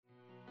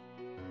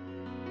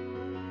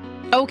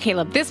Oh,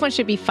 Caleb, this one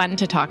should be fun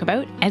to talk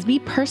about, as we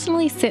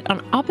personally sit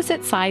on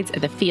opposite sides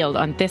of the field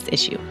on this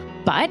issue.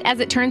 But as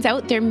it turns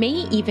out, there may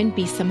even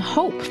be some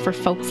hope for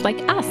folks like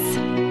us.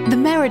 The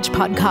Marriage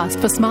Podcast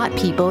for Smart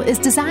People is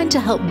designed to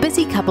help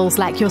busy couples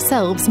like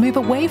yourselves move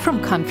away from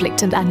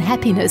conflict and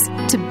unhappiness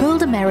to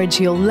build a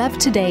marriage you'll love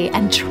today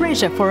and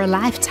treasure for a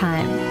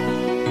lifetime.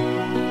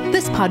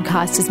 This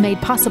podcast is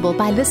made possible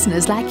by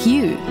listeners like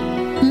you.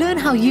 Learn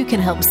how you can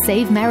help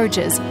save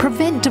marriages,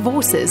 prevent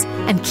divorces,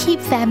 and keep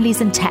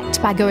families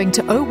intact by going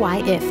to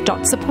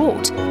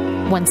oyf.support.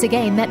 Once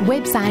again, that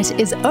website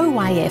is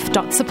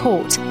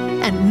oyf.support.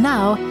 And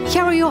now,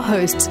 here are your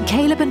hosts,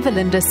 Caleb and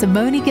Verlynda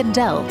Simone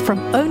Gandel from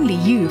Only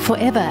You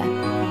Forever.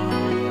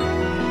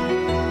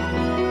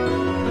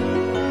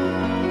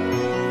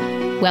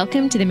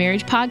 Welcome to the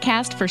Marriage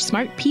Podcast for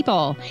Smart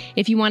People.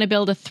 If you want to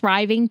build a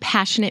thriving,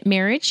 passionate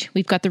marriage,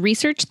 we've got the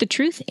research, the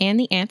truth, and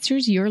the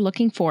answers you're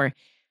looking for.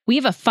 We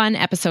have a fun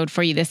episode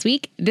for you this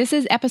week. This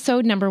is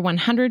episode number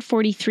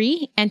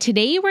 143, and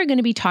today we're going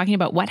to be talking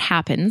about what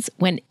happens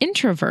when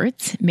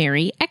introverts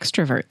marry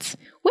extroverts,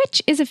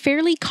 which is a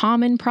fairly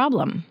common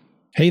problem.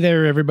 Hey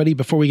there, everybody.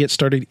 Before we get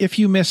started, if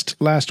you missed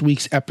last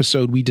week's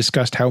episode, we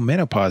discussed how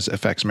menopause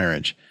affects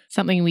marriage.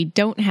 Something we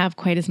don't have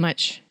quite as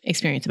much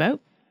experience about.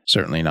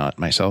 Certainly not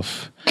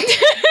myself.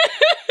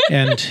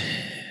 And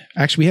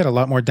actually, we had a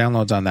lot more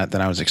downloads on that than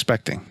I was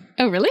expecting.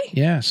 Oh, really?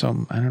 Yeah,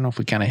 so I don't know if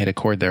we kind of hit a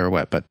chord there or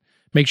what, but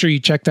make sure you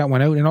check that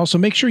one out. And also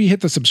make sure you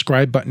hit the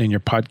subscribe button in your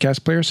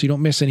podcast player so you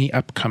don't miss any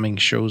upcoming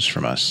shows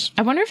from us.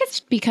 I wonder if it's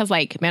because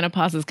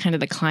menopause is kind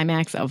of the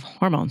climax of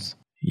hormones.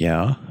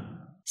 Yeah.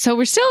 So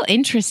we're still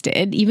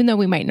interested, even though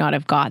we might not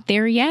have got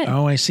there yet.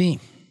 Oh, I see.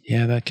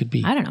 Yeah, that could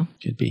be. I don't know.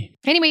 Could be.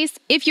 Anyways,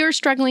 if you're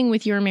struggling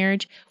with your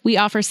marriage, we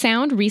offer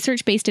sound,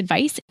 research-based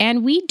advice,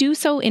 and we do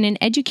so in an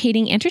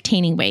educating,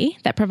 entertaining way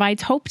that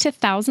provides hope to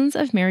thousands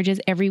of marriages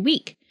every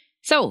week.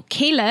 So,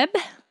 Caleb,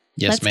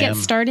 let's get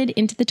started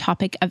into the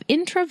topic of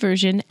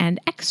introversion and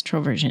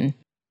extroversion.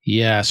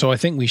 Yeah, so I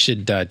think we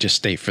should just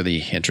state for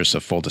the interest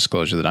of full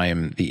disclosure that I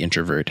am the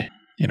introvert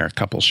in our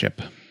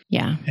coupleship.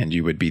 Yeah. And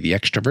you would be the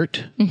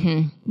extrovert.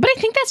 Mm-hmm. But I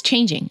think that's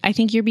changing. I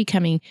think you're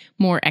becoming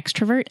more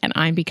extrovert and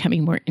I'm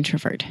becoming more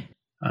introvert.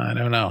 I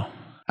don't know.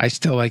 I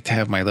still like to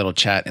have my little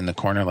chat in the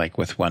corner, like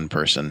with one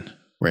person,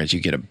 whereas you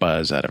get a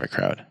buzz out of a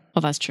crowd.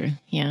 Well, that's true.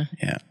 Yeah.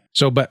 Yeah.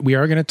 So, but we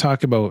are going to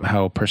talk about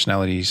how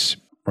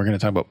we're going to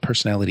talk about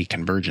personality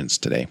convergence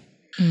today.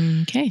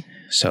 Okay.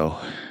 So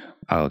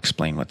I'll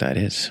explain what that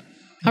is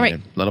in a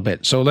little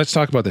bit. So let's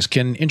talk about this.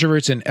 Can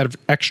introverts and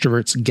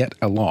extroverts get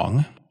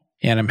along?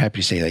 And I'm happy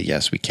to say that,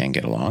 yes, we can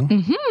get along.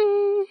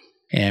 Mm-hmm.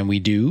 And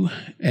we do.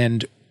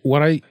 And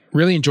what I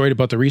really enjoyed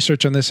about the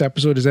research on this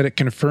episode is that it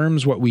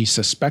confirms what we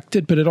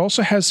suspected, but it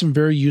also has some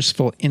very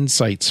useful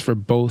insights for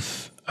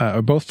both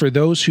for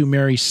those who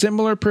marry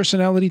similar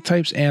personality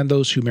types and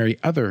those who marry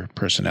other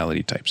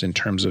personality types in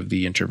terms of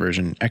the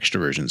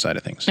introversion-extroversion side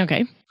of things.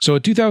 Okay. So a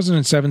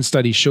 2007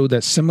 study showed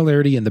that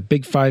similarity in the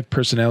big 5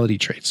 personality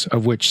traits,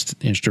 of which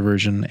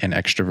introversion and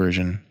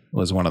extroversion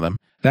was one of them,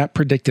 that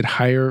predicted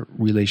higher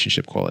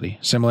relationship quality.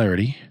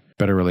 Similarity,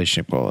 better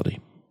relationship quality.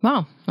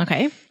 Wow.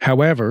 Okay.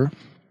 However,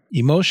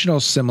 emotional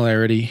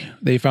similarity,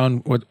 they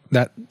found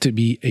that to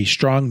be a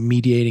strong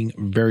mediating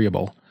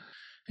variable.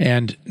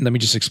 And let me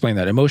just explain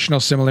that. Emotional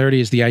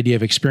similarity is the idea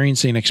of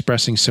experiencing and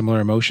expressing similar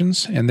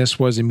emotions. And this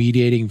was a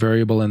mediating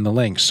variable in the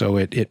link. So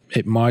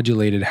it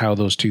modulated how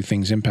those two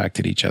things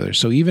impacted each other.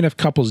 So even if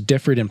couples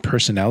differed in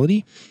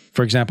personality,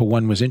 for example,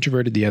 one was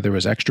introverted, the other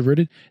was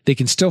extroverted, they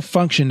can still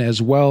function as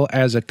well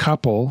as a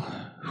couple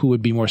who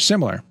would be more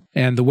similar.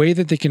 And the way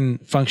that they can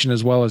function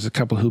as well as a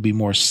couple who would be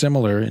more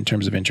similar in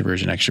terms of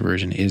introversion,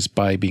 extroversion is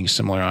by being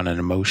similar on an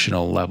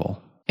emotional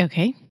level.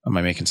 Okay. Am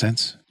I making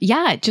sense?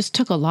 Yeah, it just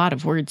took a lot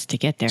of words to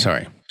get there.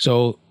 Sorry.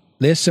 So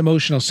this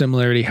emotional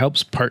similarity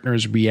helps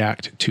partners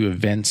react to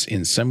events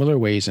in similar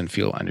ways and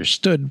feel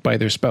understood by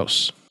their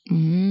spouse.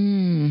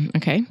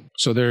 Okay.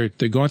 So they're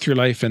going through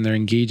life and they're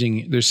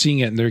engaging, they're seeing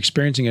it and they're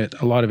experiencing it,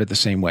 a lot of it the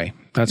same way.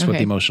 That's what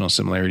the emotional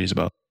similarity is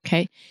about.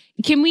 Okay.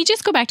 Can we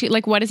just go back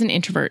to what is an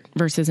introvert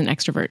versus an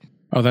extrovert?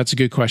 Oh, that's a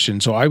good question.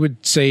 So I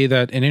would say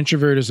that an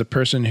introvert is a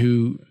person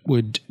who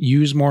would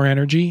use more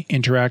energy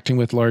interacting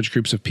with large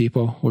groups of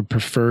people, would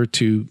prefer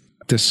to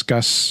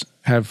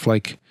have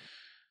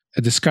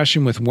a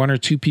discussion with one or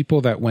two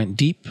people that went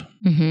deep,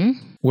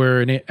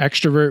 where an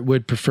extrovert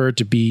would prefer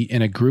to be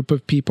in a group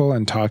of people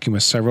and talking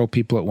with several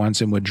people at once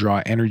and would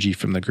draw energy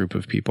from the group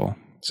of people.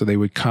 So they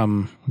would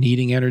come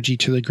needing energy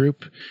to the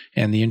group,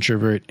 and the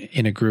introvert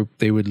in a group,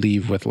 they would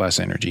leave with less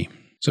energy.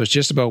 So it's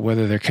just about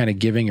whether they're kind of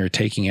giving or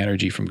taking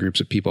energy from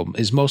groups of people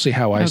is mostly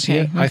how I see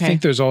it. Okay. I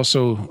think there's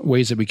also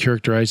ways that we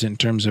characterize it in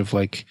terms of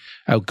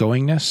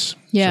outgoingness.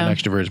 Yeah. So an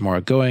extrovert is more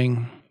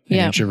outgoing. An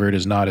introvert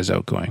is not as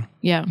outgoing.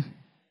 Yeah.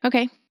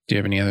 Okay. Do you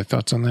have any other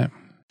thoughts on that?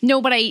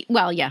 No, but I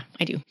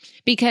do.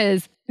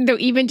 Because though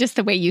even just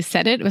the way you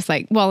said it was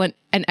an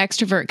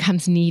extrovert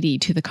comes needy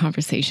to the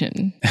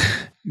conversation.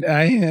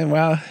 That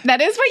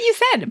is what you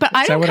said, but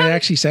I don't. Is that what I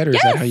actually said, or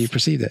is that how you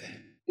perceived it?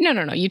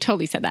 No. You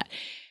totally said that.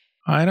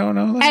 I don't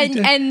know.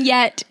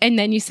 And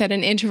then you said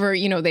an introvert,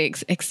 they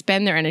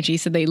expend their energy,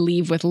 so they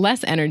leave with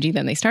less energy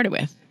than they started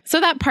with. So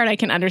that part I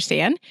can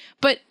understand,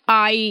 but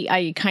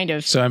I kind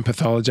of... So I'm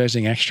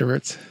pathologizing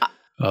extroverts?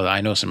 Well,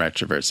 I know some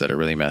extroverts that are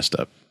really messed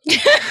up. No,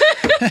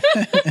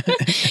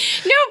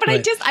 but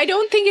I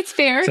don't think it's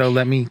fair so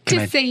let me,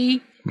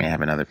 say... May I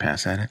have another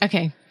pass at it?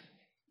 Okay.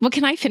 Well,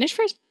 can I finish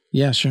first?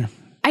 Yeah, sure.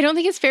 I don't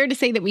think it's fair to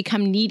say that we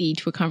come needy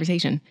to a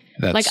conversation.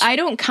 I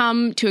don't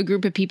come to a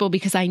group of people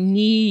because I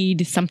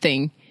need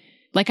something.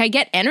 I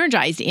get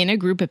energized in a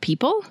group of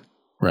people,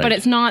 right. But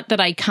it's not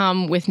that I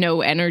come with no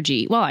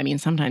energy. Well, I mean,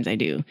 sometimes I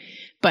do,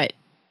 but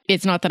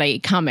it's not that I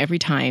come every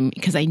time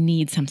because I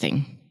need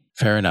something.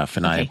 Fair enough.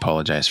 And okay. I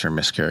apologize for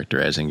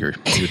mischaracterizing your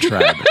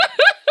tribe.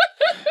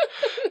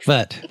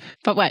 But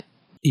what?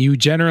 You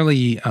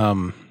generally...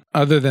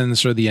 other than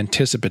sort of the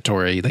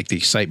anticipatory, the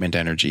excitement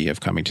energy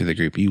of coming to the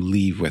group, you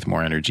leave with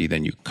more energy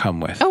than you come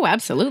with. Oh,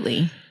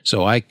 absolutely.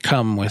 So I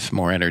come with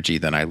more energy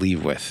than I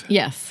leave with.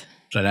 Yes.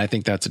 And I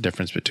think that's a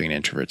difference between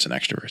introverts and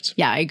extroverts.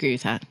 Yeah, I agree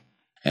with that.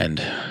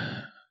 And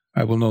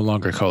I will no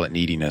longer call it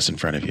neediness in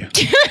front of you.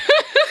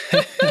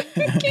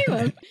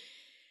 Caleb.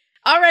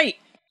 All right.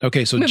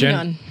 Okay, so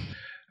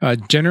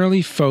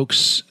generally,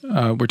 folks,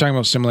 we're talking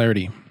about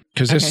similarity.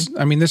 Because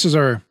this is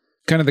our...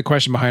 Kind of the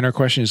question behind our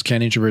question is,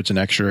 can introverts and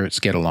extroverts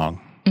get along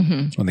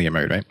when they get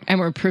married, right? And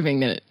we're proving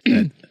that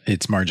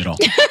it's marginal.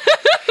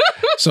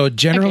 So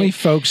generally,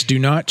 folks do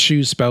not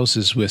choose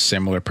spouses with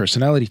similar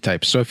personality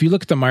types. So if you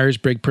look at the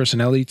Myers-Briggs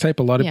personality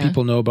type, a lot of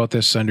people know about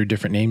this under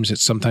different names.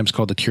 It's sometimes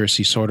called the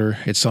Keirsey sorter.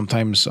 It's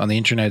sometimes on the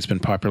internet, it's been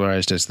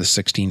popularized as the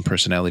 16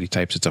 personality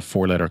types. It's a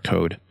 4-letter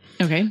code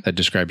that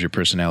describes your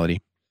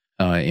personality.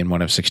 In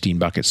one of 16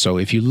 buckets. So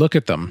if you look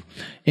at them,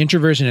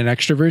 introversion and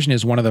extroversion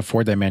is one of the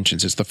 4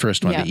 dimensions. It's the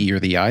first one, the E or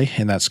the I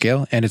in that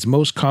scale. And it's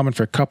most common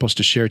for couples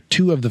to share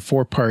 2 of the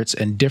 4 parts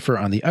and differ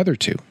on the other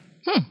 2.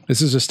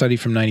 This is a study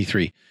from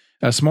 93.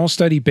 A small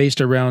study based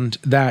around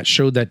that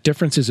showed that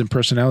differences in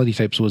personality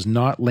types was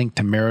not linked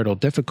to marital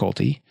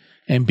difficulty,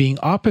 and being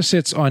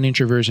opposites on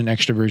introversion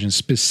extroversion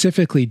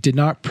specifically did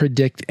not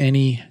predict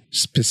any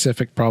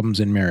specific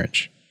problems in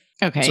marriage.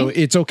 Okay. So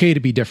it's okay to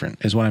be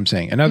different, is what I'm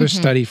saying. Another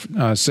study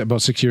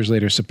about 6 years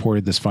later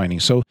supported this finding.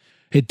 So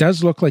it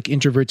does look like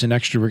introverts and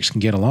extroverts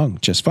can get along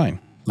just fine.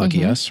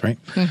 Lucky us, right?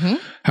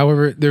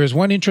 However, there is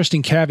one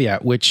interesting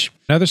caveat, which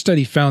another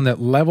study found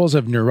that levels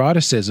of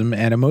neuroticism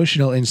and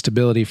emotional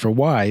instability for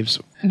wives...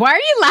 Why are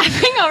you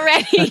laughing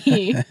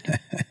already?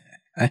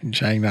 I'm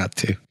trying not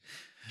to.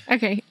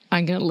 Okay,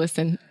 I'm going to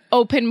listen.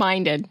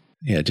 Open-minded.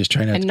 Yeah, just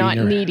try not to be... And not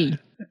needy.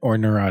 Or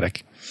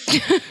neurotic.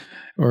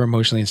 Or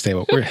emotionally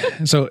unstable.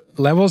 So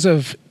levels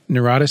of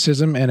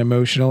neuroticism and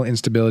emotional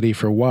instability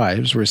for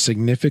wives were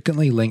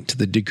significantly linked to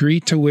the degree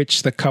to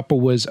which the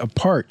couple was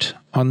apart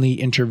on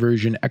the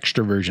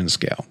introversion-extroversion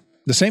scale.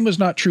 The same was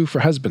not true for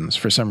husbands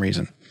for some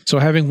reason. So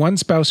having one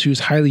spouse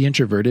who's highly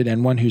introverted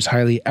and one who's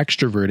highly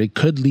extroverted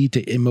could lead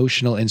to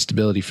emotional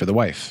instability for the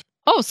wife.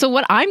 Oh, so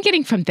what I'm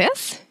getting from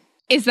this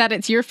is that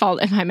it's your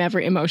fault if I'm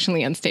ever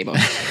emotionally unstable.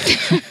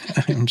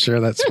 I'm sure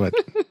that's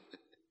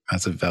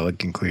a valid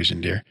conclusion,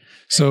 dear.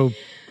 So...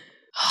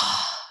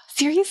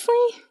 Seriously?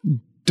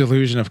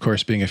 Delusion, of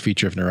course, being a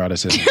feature of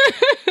neuroticism.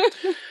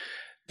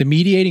 The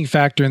mediating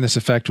factor in this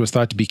effect was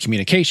thought to be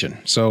communication.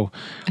 So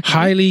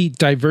highly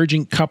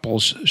divergent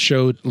couples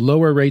showed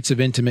lower rates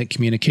of intimate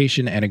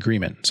communication and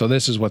agreement. So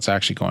this is what's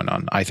actually going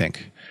on, I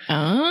think.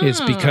 Oh.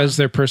 It's because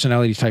their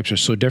personality types are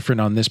so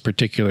different on this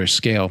particular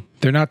scale.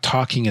 They're not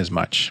talking as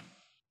much.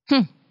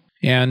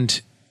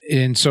 And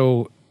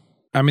so...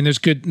 I mean, there's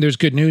good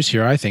news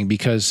here, I think,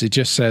 because it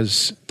just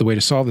says the way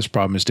to solve this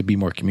problem is to be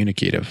more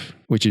communicative,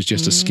 which is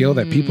just a skill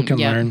that people can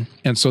learn.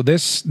 And so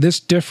this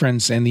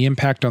difference and the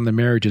impact on the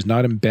marriage is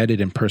not embedded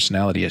in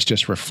personality. It's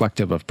just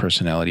reflective of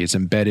personality. It's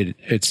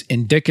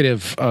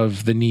indicative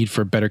of the need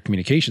for better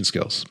communication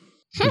skills,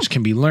 which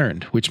can be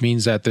learned, which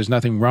means that there's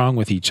nothing wrong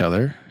with each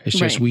other. It's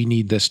just we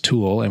need this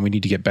tool and we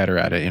need to get better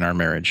at it in our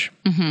marriage.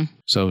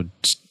 So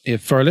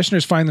if our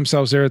listeners find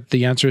themselves there,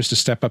 the answer is to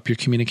step up your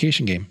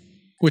communication game.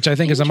 Which I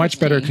think is a much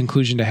better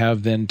conclusion to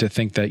have than to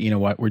think that, you know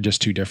what, we're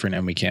just too different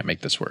and we can't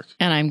make this work.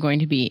 And I'm going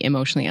to be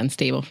emotionally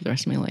unstable for the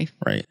rest of my life.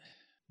 Right.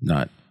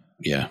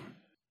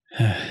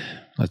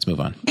 Let's move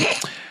on.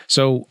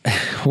 So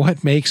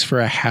what makes for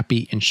a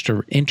happy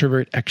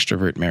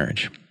introvert-extrovert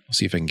marriage? We'll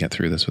see if I can get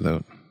through this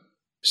without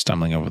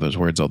stumbling over those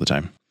words all the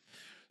time.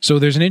 So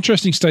there's an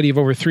interesting study of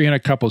over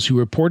 300 couples who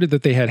reported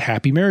that they had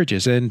happy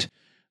marriages, and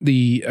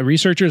the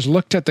researchers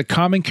looked at the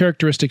common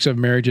characteristics of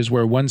marriages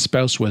where one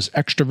spouse was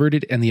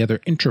extroverted and the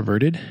other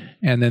introverted.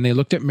 And then they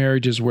looked at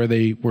marriages where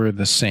they were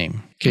the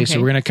same. Okay. So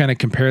we're going to kind of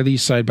compare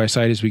these side by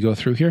side as we go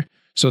through here.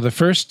 So the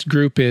first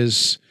group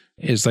is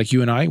like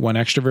you and I, one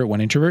extrovert,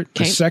 one introvert.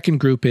 Okay. The second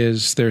group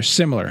is they're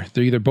similar.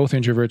 They're either both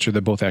introverts or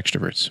they're both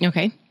extroverts.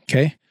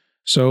 Okay.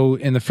 So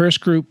in the first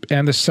group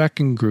and the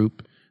second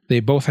group, they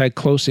both had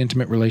close,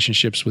 intimate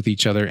relationships with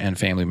each other and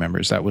family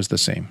members. That was the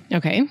same.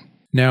 Okay.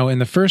 Now, in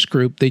the first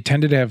group, they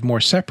tended to have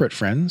more separate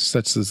friends.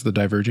 That's the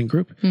divergent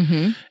group.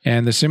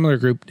 And the similar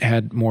group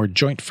had more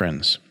joint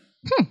friends.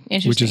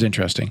 Interesting. which is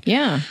interesting.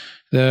 Yeah.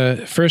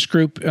 The first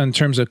group, in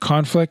terms of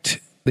conflict,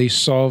 they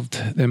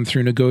solved them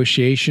through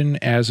negotiation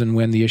as and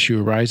when the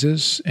issue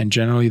arises. And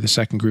generally, the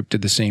second group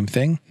did the same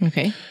thing.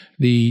 Okay.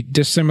 The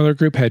dissimilar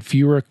group had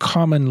fewer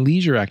common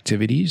leisure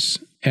activities,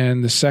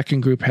 and the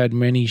second group had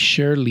many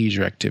shared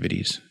leisure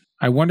activities.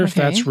 I wonder if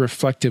that's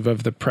reflective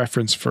of the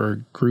preference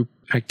for group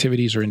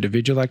activities or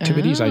individual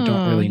activities. I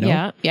don't really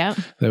know. Yeah.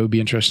 That would be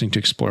interesting to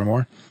explore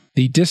more.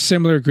 The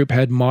dissimilar group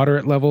had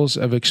moderate levels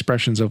of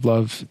expressions of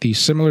love. The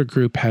similar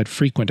group had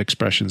frequent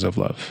expressions of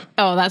love.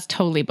 Oh, that's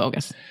totally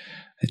bogus.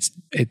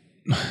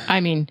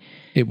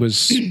 It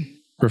was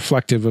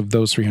reflective of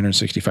those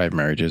 365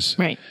 marriages.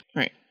 Right.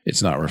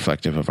 It's not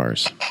reflective of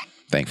ours,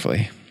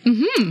 thankfully.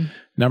 Mm-hmm.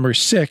 Number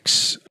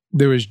 6,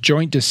 there was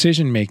joint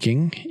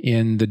decision-making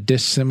in the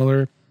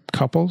dissimilar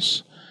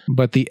couples,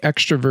 but the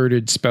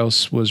extroverted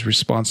spouse was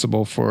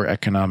responsible for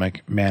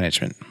economic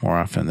management more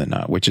often than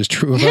not, which is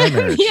true of our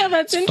marriage. Yeah,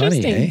 that's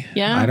interesting. Funny, eh?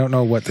 Yeah. I don't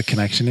know what the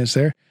connection is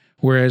there.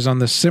 Whereas on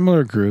the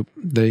similar group,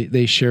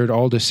 they shared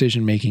all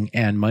decision-making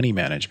and money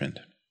management.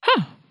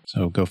 Huh.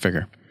 So go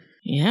figure.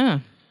 Yeah.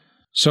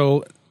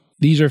 So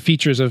these are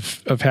features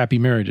of happy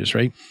marriages,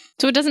 right?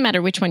 So it doesn't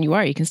matter which one you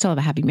are, you can still have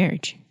a happy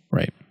marriage.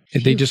 Right.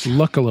 They just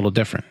look a little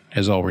different,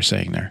 is all we're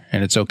saying there.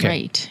 And it's okay.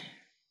 Right.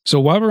 So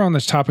while we're on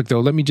this topic, though,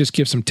 let me just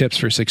give some tips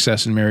for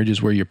success in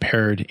marriages where you're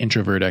paired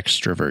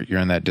introvert-extrovert. You're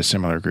in that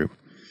dissimilar group.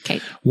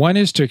 Okay. One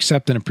is to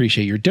accept and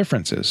appreciate your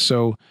differences.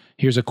 So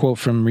here's a quote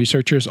from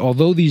researchers.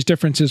 Although these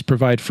differences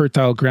provide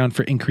fertile ground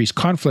for increased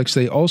conflicts,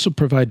 they also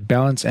provide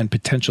balance and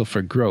potential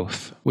for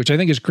growth, which I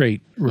think is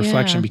great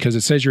reflection because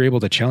it says you're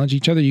able to challenge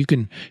each other. You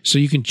can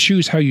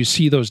choose how you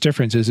see those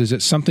differences. Is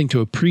it something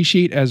to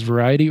appreciate as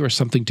variety or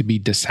something to be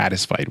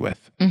dissatisfied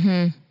with?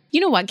 Mm-hmm.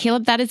 You know what,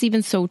 Caleb? That is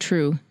even so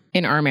true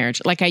in our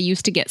marriage. Like I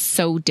used to get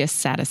so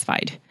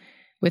dissatisfied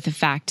with the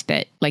fact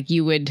that like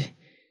you would...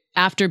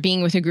 After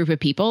being with a group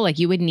of people, like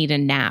you would need a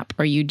nap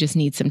or you just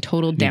need some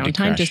total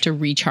downtime just to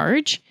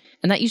recharge.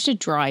 And that used to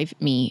drive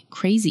me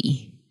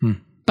crazy.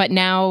 But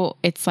now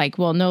it's like,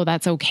 well, no,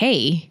 that's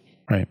okay.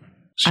 Right.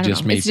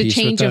 It's a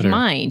change of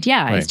mind.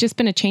 Yeah. Right. It's just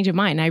been a change of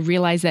mind. I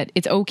realized that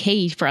it's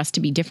okay for us to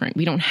be different.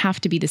 We don't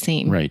have to be the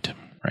same. Right.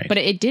 But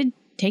it did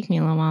take me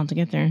a little while to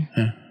get there.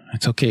 Yeah.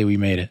 It's okay. We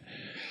made it.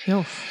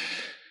 Oh.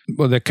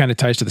 Well, that kind of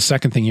ties to the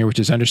second thing here, which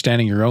is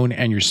understanding your own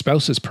and your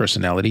spouse's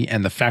personality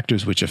and the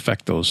factors which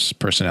affect those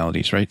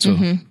personalities, right? So,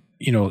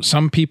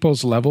 some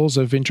people's levels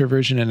of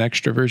introversion and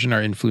extroversion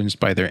are influenced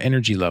by their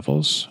energy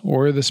levels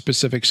or the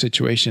specific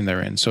situation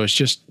they're in. So it's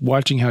just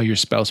watching how your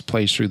spouse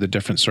plays through the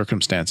different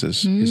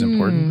circumstances is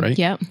important, right?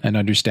 Yep. And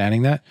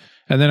understanding that.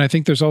 And then I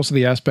think there's also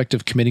the aspect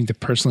of committing to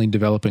personally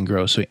develop and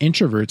grow. So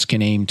introverts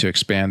can aim to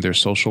expand their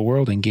social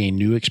world and gain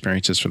new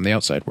experiences from the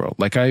outside world.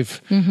 Like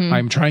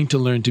I'm trying to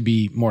learn to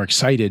be more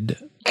excited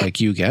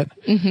like you get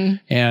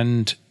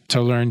and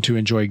to learn to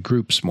enjoy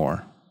groups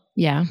more.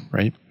 Yeah.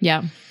 Right?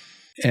 Yeah.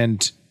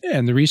 And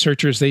the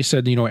researchers, they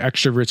said,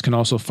 extroverts can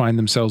also find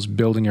themselves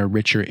building a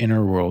richer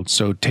inner world.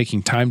 So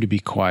taking time to be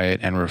quiet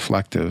and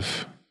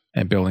reflective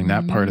and building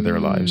that part of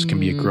their lives can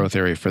be a growth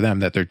area for them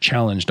that they're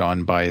challenged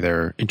on by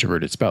their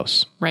introverted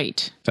spouse. Right.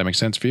 Does that make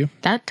sense for you?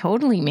 That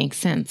totally makes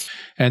sense.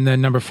 And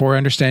then number 4,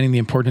 understanding the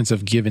importance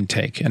of give and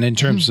take. And in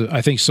terms of,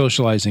 I think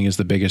socializing is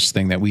the biggest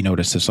thing that we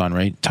notice this on,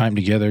 right? Time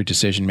together,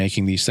 decision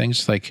making, these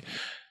things. Like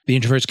the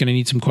introvert's going to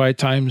need some quiet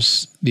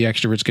times. The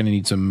extrovert's going to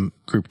need some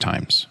group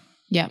times.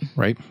 Yeah.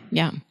 Right?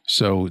 Yeah.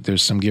 So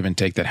there's some give and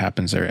take that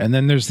happens there. And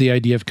then there's the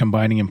idea of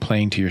combining and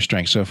playing to your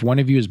strengths. So if one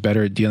of you is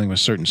better at dealing with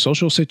certain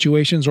social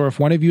situations, or if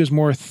one of you is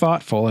more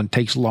thoughtful and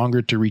takes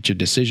longer to reach a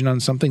decision on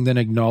something, then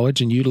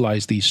acknowledge and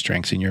utilize these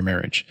strengths in your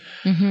marriage.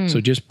 So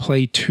just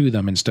play to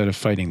them instead of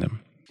fighting them.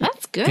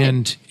 That's good.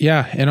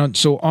 And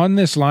so on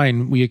this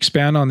line, we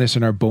expand on this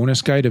in our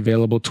bonus guide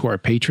available to our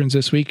patrons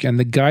this week. And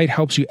the guide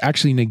helps you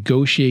actually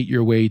negotiate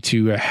your way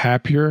to a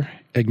happier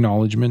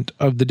acknowledgement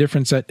of the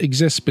difference that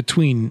exists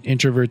between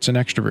introverts and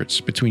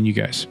extroverts, between you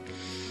guys.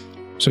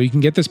 So you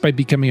can get this by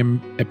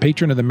becoming a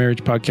patron of the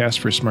Marriage Podcast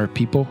for Smart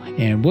People.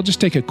 And we'll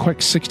just take a quick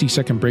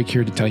 60-second break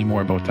here to tell you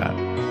more about that.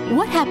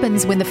 What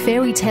happens when the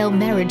fairy tale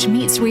marriage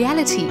meets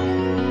reality?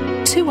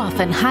 Too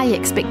often, high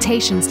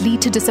expectations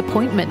lead to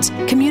disappointment,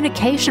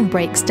 communication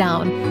breaks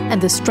down, and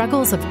the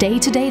struggles of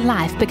day-to-day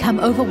life become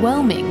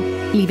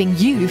overwhelming, leaving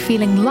you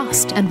feeling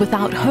lost and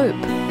without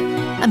hope.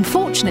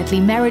 Unfortunately,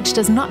 marriage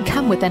does not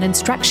come with an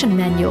instruction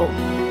manual.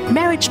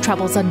 Marriage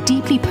troubles are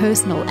deeply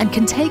personal and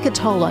can take a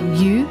toll on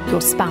you, your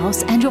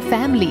spouse, and your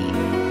family.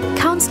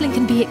 Counseling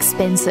can be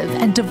expensive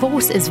and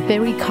divorce is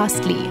very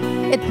costly.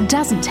 It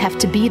doesn't have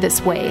to be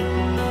this way.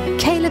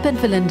 Caleb and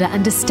Verlynda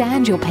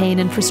understand your pain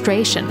and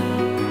frustration.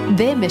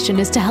 Their mission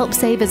is to help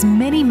save as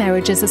many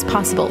marriages as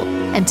possible,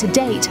 and to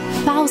date,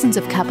 thousands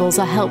of couples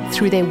are helped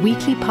through their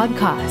weekly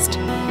podcast.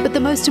 But the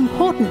most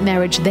important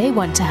marriage they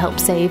want to help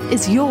save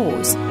is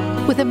yours.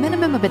 With a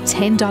minimum of a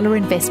 $10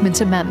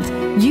 investment a month,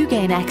 you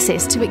gain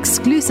access to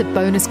exclusive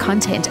bonus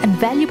content and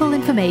valuable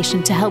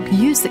information to help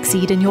you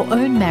succeed in your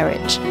own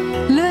marriage.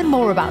 Learn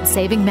more about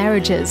saving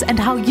marriages and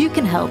how you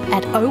can help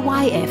at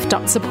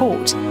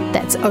oyf.support.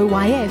 That's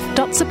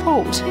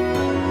oyf.support.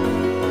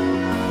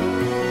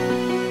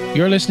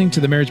 You're listening to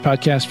the Marriage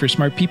Podcast for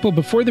Smart People.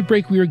 Before the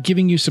break, we were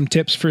giving you some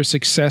tips for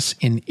success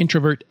in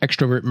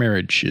introvert-extrovert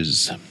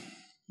marriages.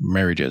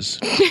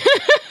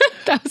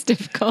 That was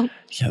difficult.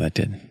 Yeah, that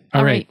did.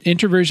 All right.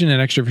 Introversion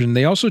and extroversion,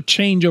 they also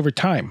change over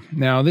time.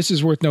 Now, this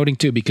is worth noting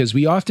too, because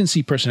we often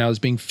see personalities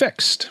being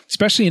fixed,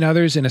 especially in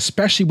others, and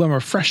especially when we're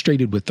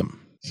frustrated with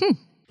them.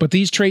 But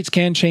these traits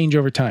can change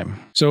over time.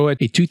 So a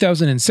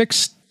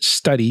 2006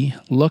 study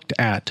looked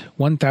at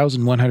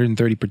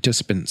 1,130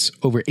 participants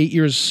over 8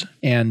 years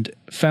and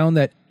found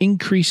that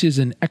increases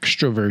in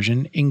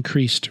extroversion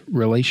increased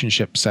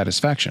relationship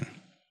satisfaction.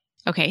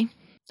 Okay.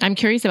 I'm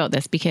curious about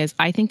this because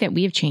I think that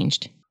we have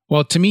changed.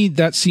 Well, to me,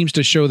 that seems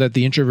to show that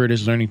the introvert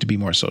is learning to be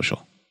more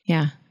social.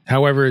 Yeah.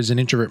 However, as an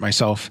introvert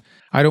myself,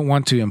 I don't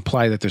want to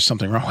imply that there's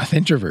something wrong with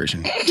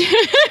introversion.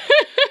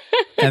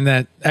 And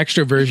that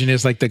extroversion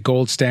is like the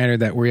gold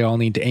standard that we all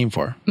need to aim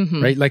for,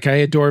 right? Like I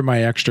adore my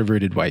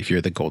extroverted wife.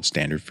 You're the gold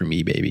standard for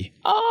me, baby.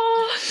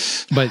 Oh.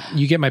 But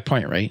you get my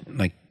point, right?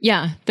 Like,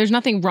 yeah, there's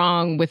nothing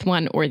wrong with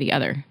one or the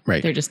other.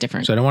 Right. They're just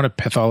different. So I don't want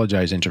to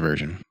pathologize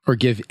introversion or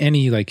give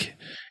any like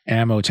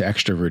ammo to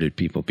extroverted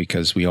people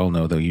because we all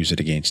know they'll use it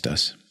against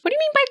us. What do you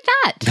mean by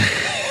that?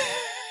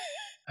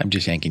 I'm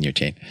just yanking your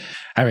chain.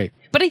 All right.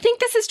 But I think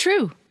this is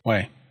true.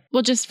 Why?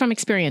 Well, just from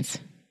experience.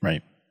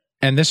 Right.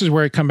 And this is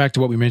where I come back to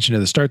what we mentioned at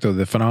the start, though,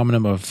 the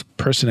phenomenon of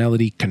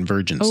personality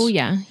convergence. Oh,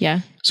 yeah.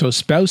 Yeah. So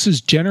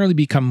spouses generally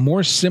become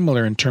more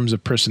similar in terms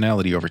of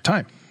personality over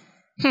time.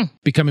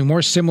 Becoming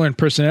more similar in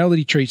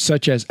personality traits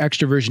such as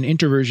extroversion,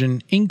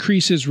 introversion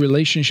increases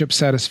relationship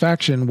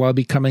satisfaction, while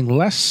becoming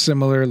less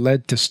similar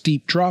led to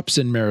steep drops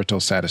in marital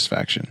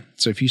satisfaction.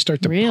 So if you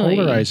start to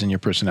polarize in your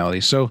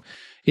personality. So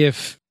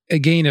if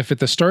at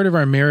the start of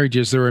our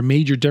marriages, there are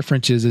major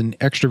differences in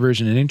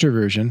extroversion and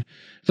introversion,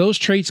 those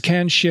traits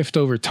can shift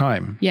over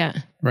time.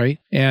 Yeah. Right.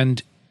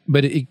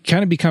 But it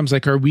kind of becomes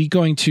like, are we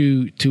going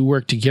to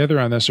work together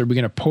on this? Or are we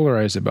going to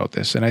polarize about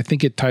this? And I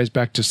think it ties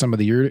back to some of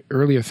the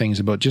earlier things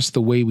about just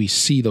the way we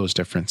see those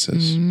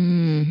differences.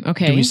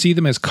 Okay. Do we see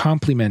them as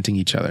complementing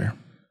each other?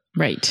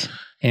 Right.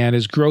 And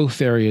as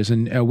growth areas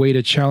and a way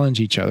to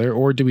challenge each other?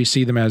 Or do we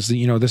see them as,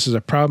 this is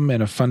a problem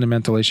and a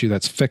fundamental issue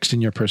that's fixed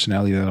in your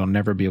personality that I'll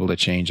never be able to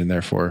change and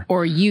therefore...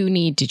 Or you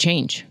need to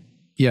change.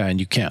 Yeah, and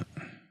you can't.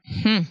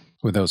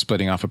 Without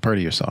splitting off a part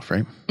of yourself,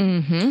 right?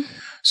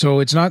 So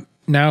it's not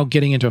now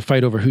getting into a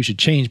fight over who should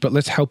change, but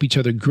let's help each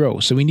other grow.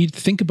 So we need to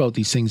think about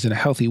these things in a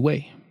healthy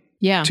way.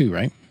 Yeah. Too,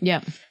 right?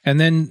 Yeah. And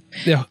then...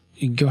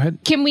 Go ahead.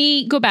 Can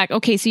we go back?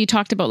 Okay, so you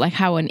talked about like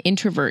how an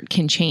introvert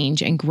can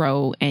change and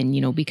grow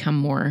and, become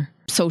more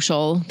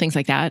social, things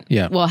like that.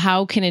 Yeah. Well,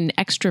 how can an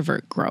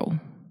extrovert grow?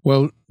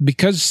 Well,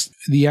 because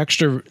the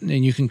extrovert,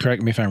 and you can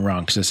correct me if I'm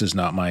wrong, because this is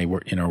not my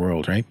inner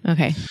world, right?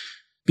 Okay.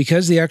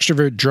 Because the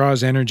extrovert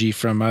draws energy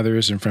from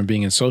others and from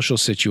being in social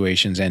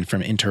situations and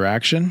from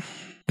interaction,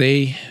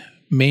 they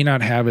may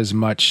not have as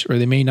much, or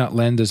they may not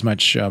lend as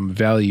much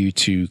value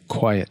to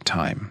quiet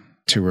time,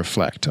 to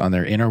reflect on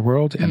their inner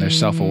world, and their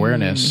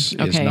self-awareness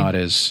is not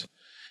as,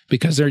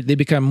 because they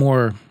become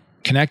more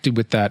connected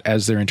with that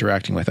as they're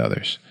interacting with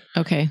others.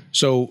 Okay.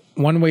 So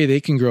one way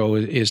they can grow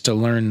is to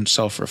learn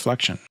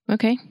self-reflection.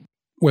 Okay.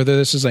 Whether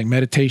this is like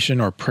meditation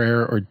or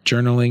prayer or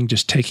journaling,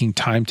 just taking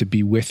time to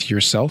be with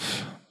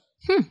yourself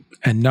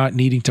and not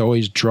needing to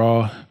always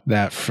draw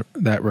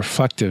that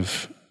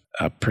reflective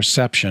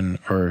perception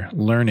or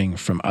learning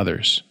from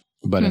others,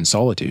 but in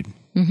solitude.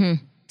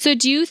 So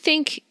do you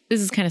think,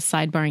 this is kind of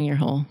sidebarring your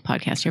whole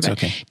podcast here,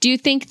 but do you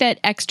think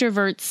that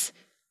extroverts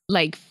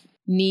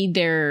need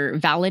their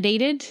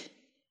validated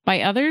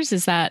by others?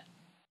 Is that,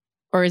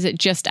 or is it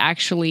just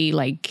actually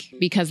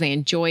because they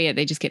enjoy it,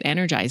 they just get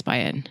energized by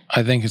it?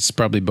 I think it's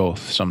probably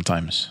both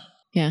sometimes.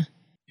 Yeah.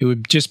 It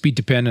would just be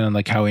dependent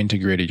on how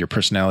integrated your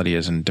personality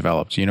is and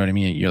developed. You know what I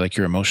mean? You're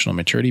your emotional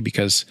maturity,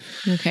 because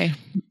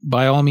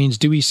by all means,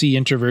 do we see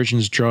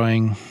introversions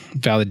drawing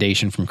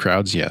validation from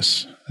crowds?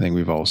 Yes. I think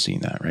we've all seen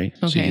that, right?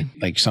 Okay.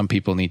 So some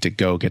people need to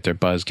go get their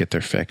buzz, get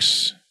their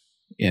fix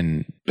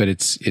but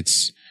it's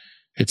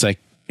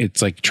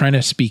like trying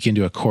to speak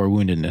into a core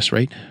woundedness,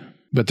 right?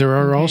 But there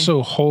are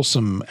also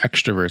wholesome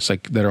extroverts,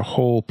 that are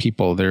whole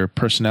people. Their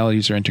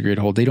personalities are integrated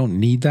whole. They don't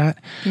need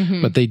that,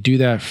 but they do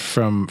that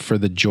for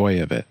the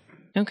joy of it.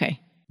 Okay.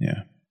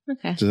 Yeah.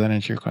 Okay. Does that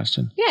answer your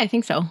question? Yeah, I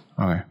think so.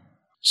 Okay.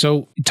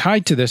 So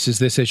tied to this is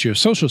this issue of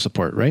social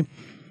support, right?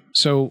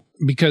 So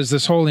because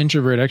this whole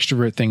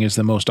introvert-extrovert thing is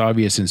the most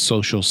obvious in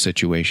social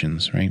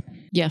situations, right?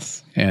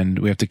 Yes. And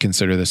we have to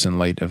consider this in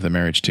light of the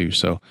marriage too.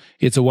 So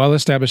it's a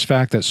well-established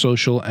fact that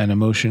social and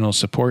emotional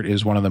support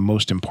is one of the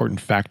most important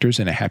factors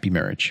in a happy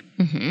marriage.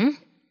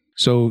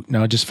 So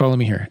now just follow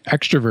me here.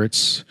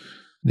 Extroverts,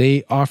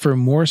 they offer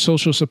more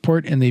social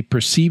support and they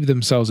perceive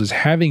themselves as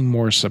having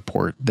more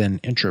support than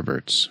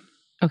introverts.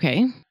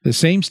 Okay. The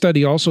same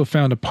study also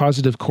found a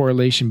positive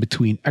correlation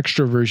between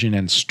extroversion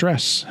and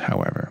stress,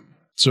 however.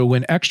 So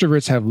when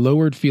extroverts have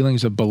lowered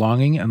feelings of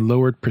belonging and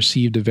lowered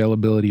perceived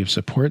availability of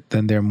support,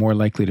 then they're more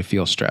likely to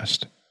feel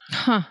stressed.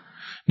 Huh.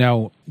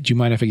 Now, do you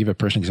mind if I give a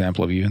personal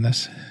example of you in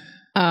this?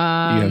 You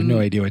have no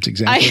idea what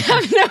example. I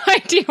have no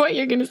idea what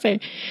you're going to say.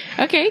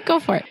 Okay, go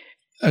for it.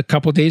 A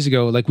couple of days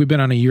ago, like we've been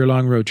on a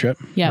year-long road trip,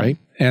 right?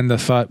 And the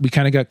thought, we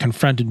kind of got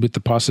confronted with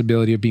the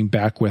possibility of being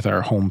back with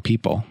our home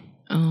people.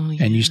 Oh,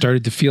 yeah. And you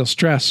started to feel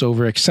stress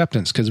over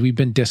acceptance because we've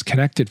been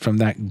disconnected from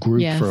that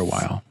group for a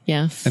while.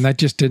 Yes. And that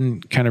just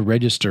didn't kind of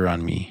register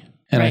on me.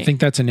 And I think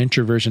that's an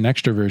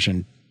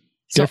introversion-extroversion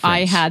So difference.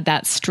 I had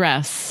that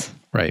stress.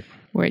 Right.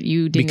 Where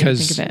you didn't even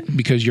think of it.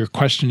 Because you're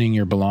questioning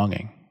your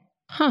belonging.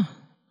 Huh.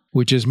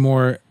 Which is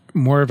more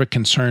of a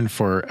concern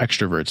for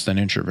extroverts than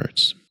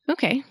introverts.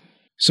 Okay.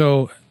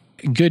 So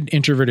good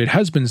introverted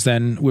husbands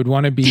then would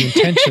want to be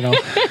intentional.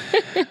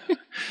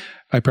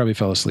 I probably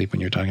fell asleep when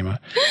you were talking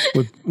about.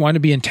 Would want to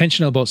be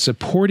intentional about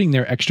supporting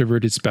their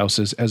extroverted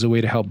spouses as a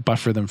way to help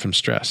buffer them from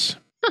stress.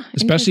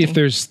 Especially if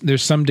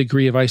there's some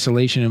degree of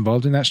isolation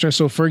involved in that stress.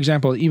 So for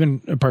example, even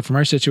apart from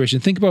our situation,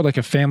 think about like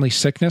a family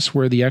sickness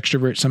where the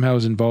extrovert somehow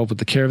is involved with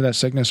the care of that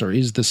sickness or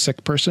is the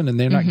sick person and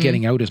they're not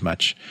getting out as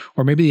much.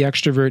 Or maybe the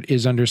extrovert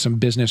is under some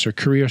business or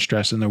career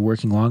stress and they're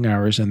working long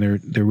hours and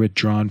they're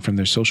withdrawn from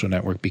their social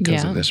network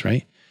because of this,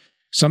 right?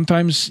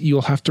 Sometimes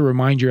you'll have to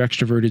remind your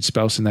extroverted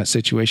spouse in that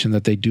situation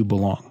that they do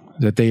belong,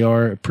 that they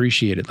are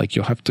appreciated. Like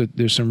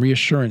there's some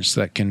reassurance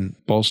that can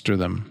bolster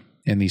them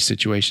in these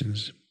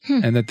situations.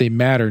 And that they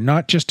matter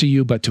not just to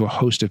you, but to a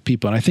host of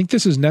people. And I think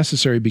this is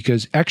necessary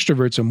because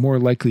extroverts are more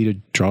likely to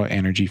draw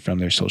energy from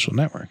their social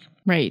network.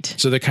 Right.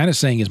 So they're kind of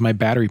saying, is my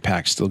battery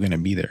pack still going to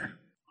be there?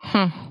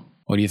 Huh.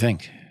 What do you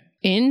think?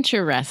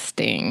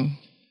 Interesting.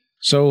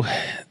 So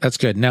that's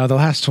good. Now, the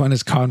last one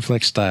is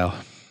conflict style.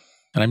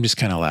 And I'm just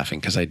kind of laughing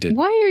because I did.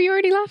 Why are you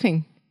already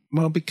laughing?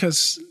 Well,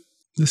 because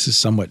this is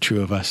somewhat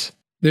true of us.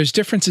 There's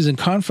differences in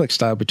conflict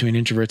style between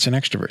introverts and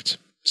extroverts.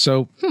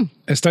 So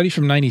a study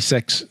from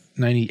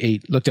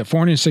 98 looked at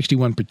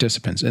 461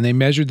 participants and they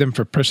measured them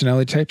for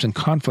personality types and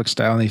conflict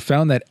style. And they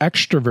found that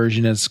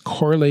extroversion is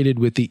correlated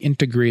with the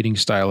integrating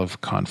style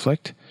of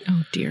conflict.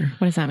 Oh dear.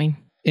 What does that mean?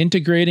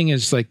 Integrating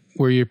is like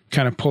where you're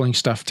kind of pulling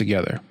stuff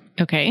together.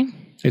 Okay.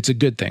 It's a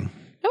good thing.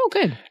 Oh,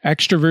 good.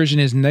 Extroversion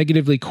is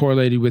negatively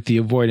correlated with the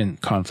avoidant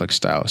conflict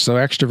style. So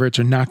extroverts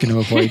are not going to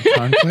avoid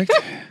conflict.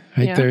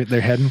 Right? Yeah. They're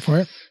heading for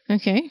it.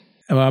 Okay.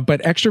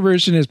 But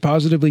extroversion is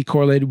positively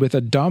correlated with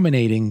a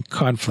dominating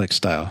conflict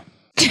style.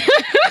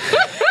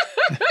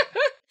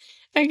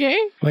 Okay.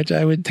 Which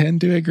I would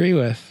tend to agree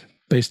with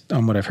based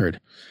on what I've heard.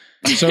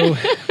 So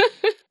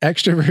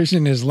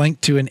extroversion is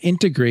linked to an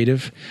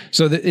integrative.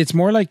 So that it's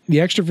more like the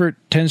extrovert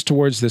tends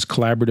towards this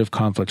collaborative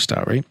conflict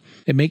style, right?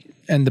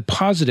 And the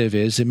positive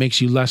is it makes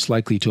you less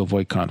likely to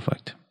avoid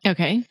conflict.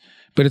 Okay.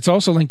 But it's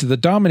also linked to the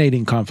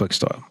dominating conflict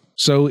style.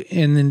 So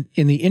in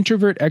the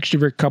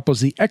introvert-extrovert couples,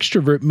 the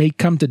extrovert may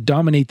come to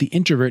dominate the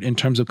introvert in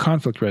terms of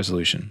conflict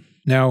resolution.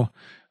 Now,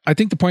 I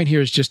think the point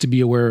here is just to be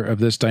aware of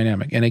this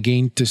dynamic. And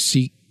again, to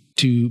seek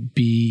to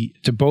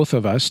both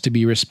of us, to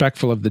be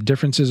respectful of the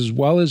differences as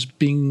well as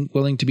being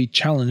willing to be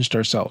challenged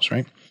ourselves,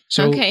 right?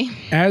 So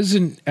as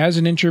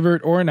an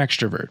introvert or an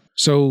extrovert,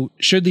 so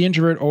should the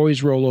introvert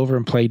always roll over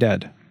and play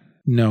dead?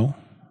 No.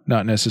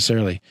 Not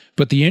necessarily.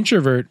 But the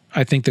introvert,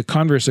 I think the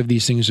converse of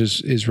these things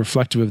is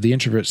reflective of the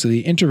introvert. So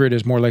the introvert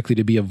is more likely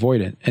to be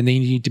avoidant and they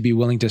need to be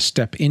willing to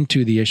step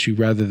into the issue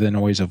rather than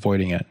always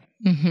avoiding it.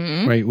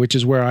 Mm-hmm. Right? Which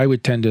is where I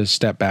would tend to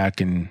step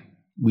back and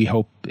we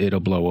hope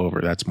it'll blow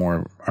over. That's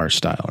more our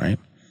style, right?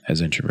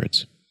 As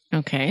introverts.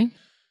 Okay.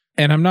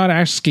 And I'm not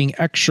asking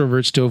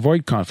extroverts to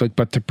avoid conflict,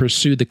 but to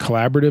pursue the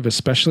collaborative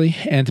especially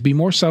and to be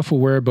more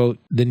self-aware about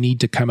the need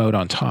to come out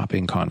on top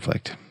in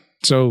conflict.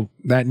 So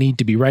that need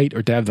to be right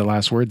or to have the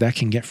last word, that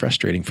can get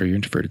frustrating for your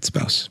introverted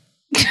spouse.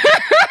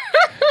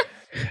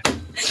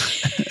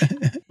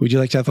 Would you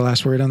like to have the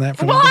last word on that?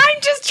 Well,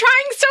 I'm just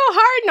trying so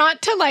hard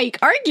not to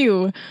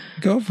argue.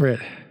 Go for it.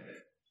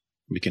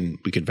 We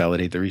could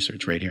validate the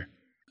research right here.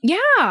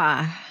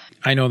 Yeah.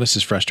 I know this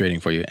is frustrating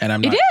for you,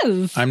 and It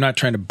is. I'm not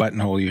trying to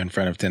buttonhole you in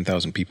front of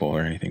 10,000 people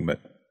or anything, but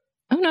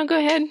oh no, go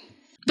ahead.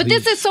 But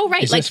please. This is so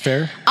right. Is this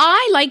fair?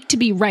 I like to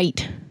be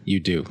right.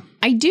 You do.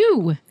 I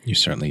do. You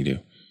certainly do.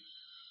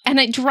 And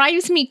it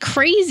drives me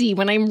crazy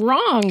when I'm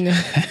wrong.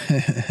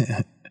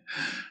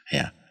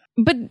 Yeah.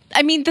 But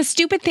I mean, the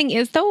stupid thing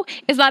is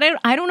that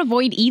I don't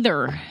avoid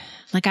either.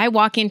 Like I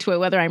walk into it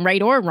whether I'm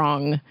right or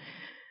wrong.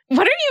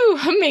 What are you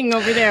humming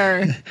over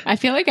there? I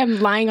feel like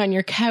I'm lying on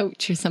your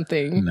couch or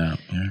something. No.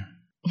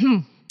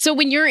 Yeah. So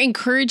when you're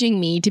encouraging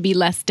me to be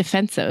less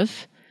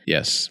defensive.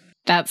 Yes.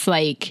 That's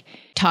like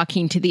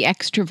talking to the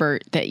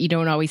extrovert that you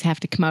don't always have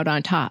to come out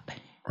on top.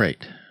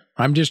 Right.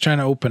 I'm just trying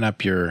to open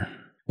up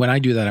when I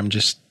do that, I'm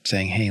just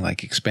saying, hey,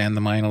 expand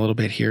the mind a little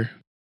bit here.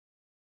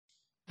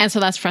 And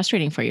so that's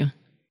frustrating for you?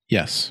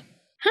 Yes.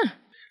 Huh.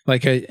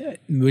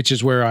 Which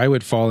is where I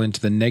would fall into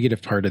the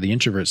negative part of the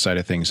introvert side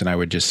of things, and I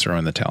would just throw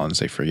in the towel and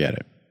say, forget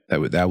it.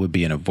 That would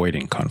be an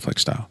avoiding conflict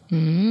style.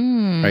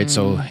 Right?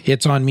 So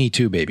it's on me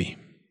too, baby.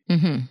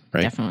 Mm-hmm.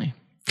 Right? Definitely.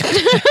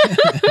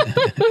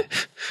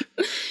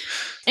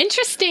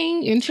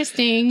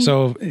 Interesting.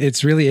 So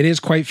it is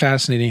quite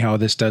fascinating how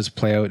this does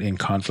play out in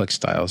conflict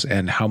styles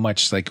and how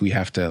much like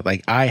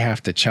I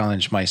have to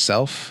challenge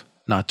myself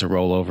not to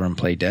roll over and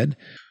play dead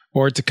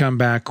or to come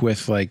back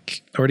with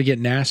or to get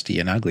nasty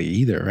and ugly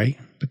either, right?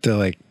 But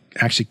to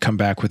actually come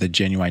back with a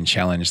genuine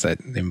challenge that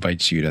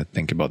invites you to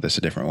think about this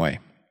a different way.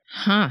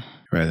 Huh.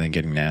 Rather than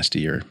getting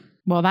nasty or...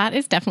 Well, that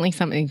is definitely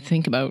something to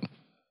think about.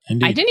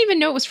 Indeed. I didn't even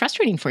know it was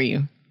frustrating for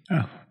you.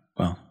 Oh,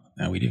 well,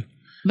 now we do.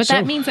 But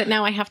that means that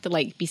now I have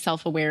to be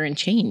self-aware and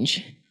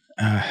change.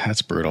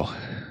 That's brutal.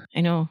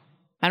 I know.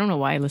 I don't know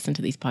why I listen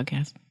to these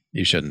podcasts.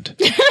 You shouldn't.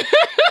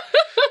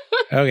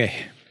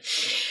 Okay.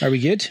 Are we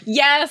good?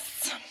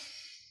 Yes.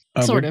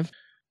 Sort of.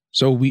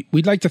 So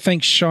we'd like to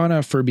thank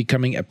Shauna for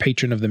becoming a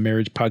patron of the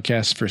Marriage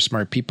Podcast for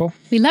Smart People.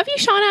 We love you,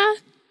 Shauna.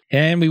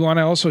 And we want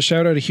to also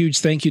shout out a huge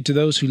thank you to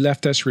those who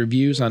left us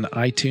reviews on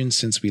iTunes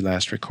since we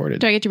last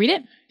recorded. Do I get to read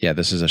it? Yeah,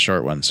 this is a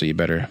short one, so you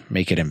better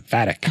make it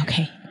emphatic.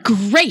 Okay.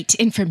 Great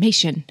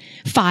information.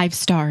 5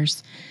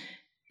 stars.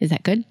 Is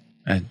that good?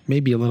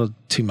 Maybe a little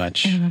too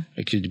much.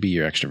 It could be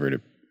your extroverted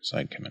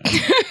side coming out.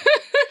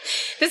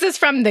 This is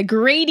from the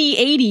Grady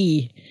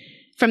 80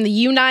 from the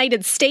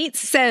United States.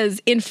 Says,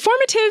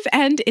 informative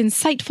and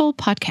insightful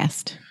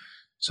podcast.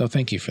 So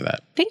thank you for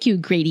that. Thank you,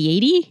 Grady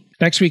 80.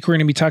 Next week, we're going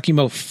to be talking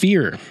about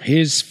fear.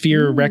 Is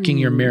fear wrecking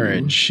your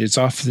marriage? It's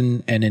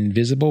often an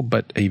invisible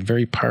but a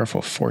very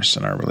powerful force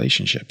in our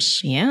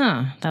relationships.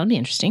 Yeah, that'll be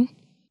interesting.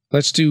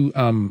 Let's do,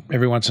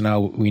 every once in a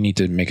while, we need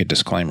to make a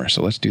disclaimer.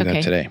 So let's do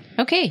that today.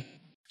 Okay.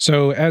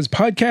 So as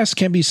podcasts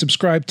can be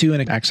subscribed to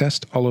and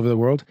accessed all over the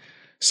world,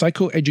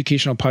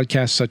 psychoeducational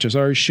podcasts such as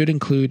ours should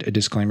include a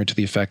disclaimer to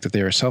the effect that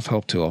they are a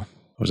self-help tool.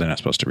 Was I not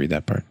supposed to read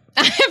that part?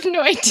 I have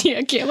no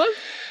idea, Caleb.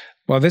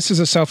 Well, this is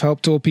a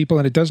self-help tool, people,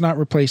 and it does not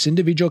replace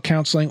individual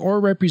counseling or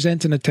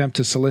represent an attempt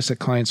to solicit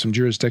clients from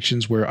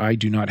jurisdictions where I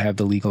do not have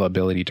the legal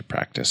ability to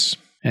practice.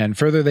 And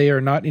further, they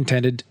are not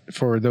intended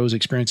for those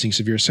experiencing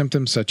severe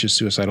symptoms such as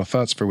suicidal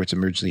thoughts for which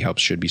emergency help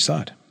should be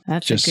sought.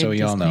 That's just a good so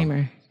y'all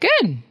disclaimer. know.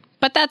 Good.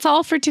 But that's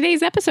all for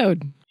today's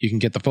episode. You can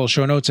get the full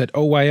show notes at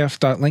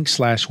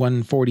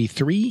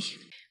oyf.link/143.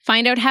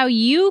 Find out how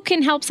you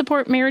can help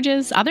support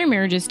marriages, other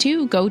marriages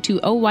too. Go to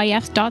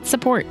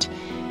oyf.support.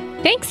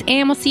 Thanks,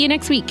 and we'll see you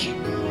next week.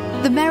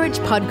 The Marriage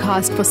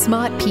Podcast for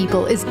Smart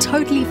People is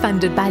totally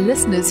funded by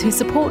listeners who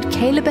support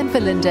Caleb and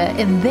Verlynda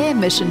in their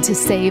mission to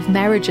save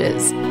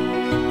marriages.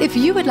 If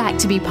you would like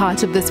to be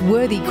part of this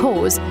worthy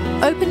cause,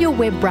 open your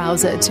web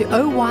browser to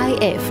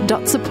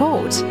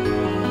oyf.support.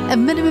 A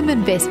minimum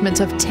investment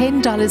of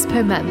 $10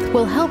 per month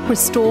will help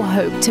restore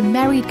hope to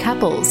married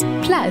couples.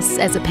 Plus,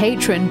 as a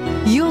patron,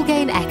 you'll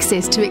gain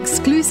access to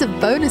exclusive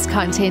bonus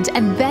content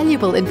and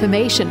valuable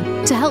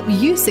information to help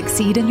you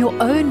succeed in your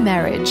own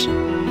marriage.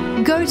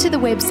 Go to the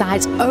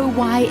website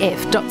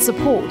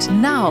oyf.support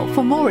now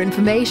for more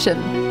information.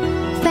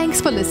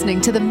 Thanks for listening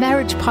to the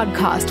Marriage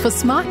Podcast for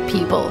Smart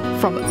People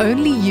from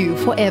Only You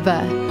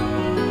Forever.